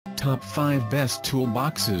Top 5 Best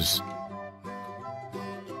Toolboxes.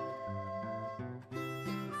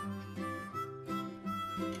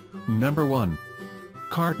 Number 1.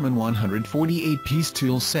 CARTMAN 148-piece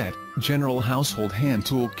tool set, general household hand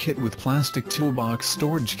tool kit with plastic toolbox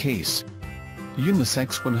storage case.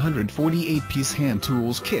 Unisex 148-piece hand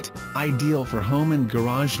tools kit, ideal for home and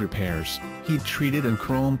garage repairs, heat-treated and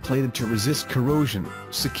chrome-plated to resist corrosion,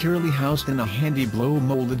 securely housed in a handy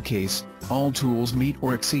blow-molded case. All tools meet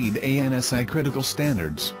or exceed ANSI critical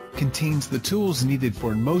standards, contains the tools needed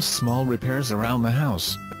for most small repairs around the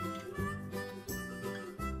house.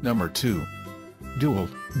 Number 2. DEWALT,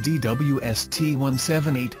 DWST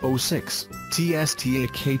 17806,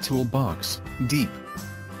 Tstak Toolbox, Deep.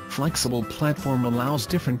 Flexible platform allows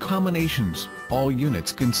different combinations. All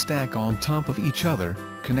units can stack on top of each other,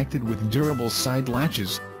 connected with durable side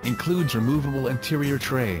latches, includes removable interior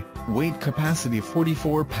tray, weight capacity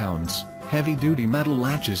 44 pounds, heavy-duty metal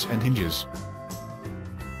latches and hinges.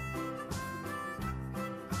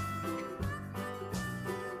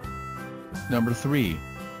 Number 3.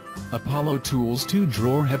 Apollo Tools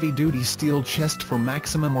 2-drawer heavy-duty steel chest for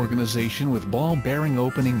maximum organization with ball bearing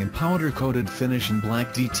opening and powder-coated finish in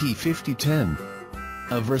black DT5010.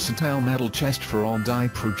 A versatile metal chest for all die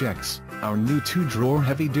projects, our new 2-drawer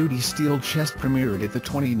heavy-duty steel chest premiered at the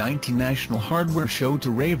 2019 National Hardware Show to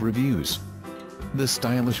rave reviews. The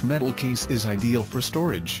stylish metal case is ideal for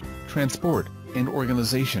storage, transport, and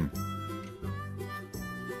organization.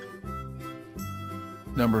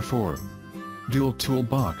 Number 4. Dual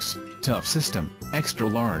Toolbox, Tough System, Extra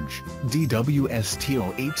Large,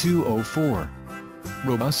 DWST 08204.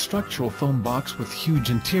 Robust structural foam box with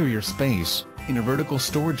huge interior space, inner vertical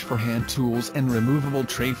storage for hand tools and removable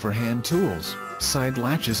tray for hand tools. Side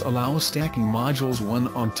latches allow stacking modules one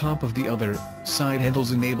on top of the other. Side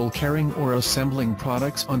handles enable carrying or assembling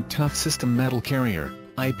products on Tough System metal carrier.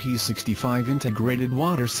 IP65 integrated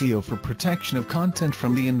water seal for protection of content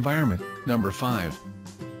from the environment. Number 5.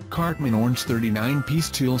 CARTMAN Orange 39-piece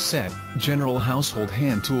tool set, general household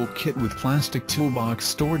hand tool kit with plastic toolbox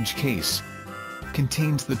storage case.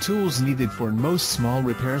 Contains the tools needed for most small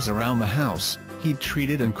repairs around the house,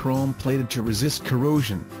 heat-treated and chrome-plated to resist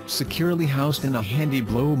corrosion, securely housed in a handy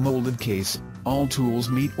blow-molded case. All tools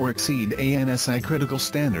meet or exceed ANSI critical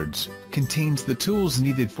standards, contains the tools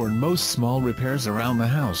needed for most small repairs around the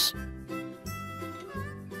house.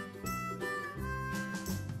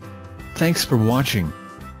 Thanks for watching.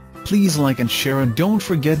 Please like and share and don't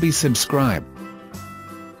forget to subscribe.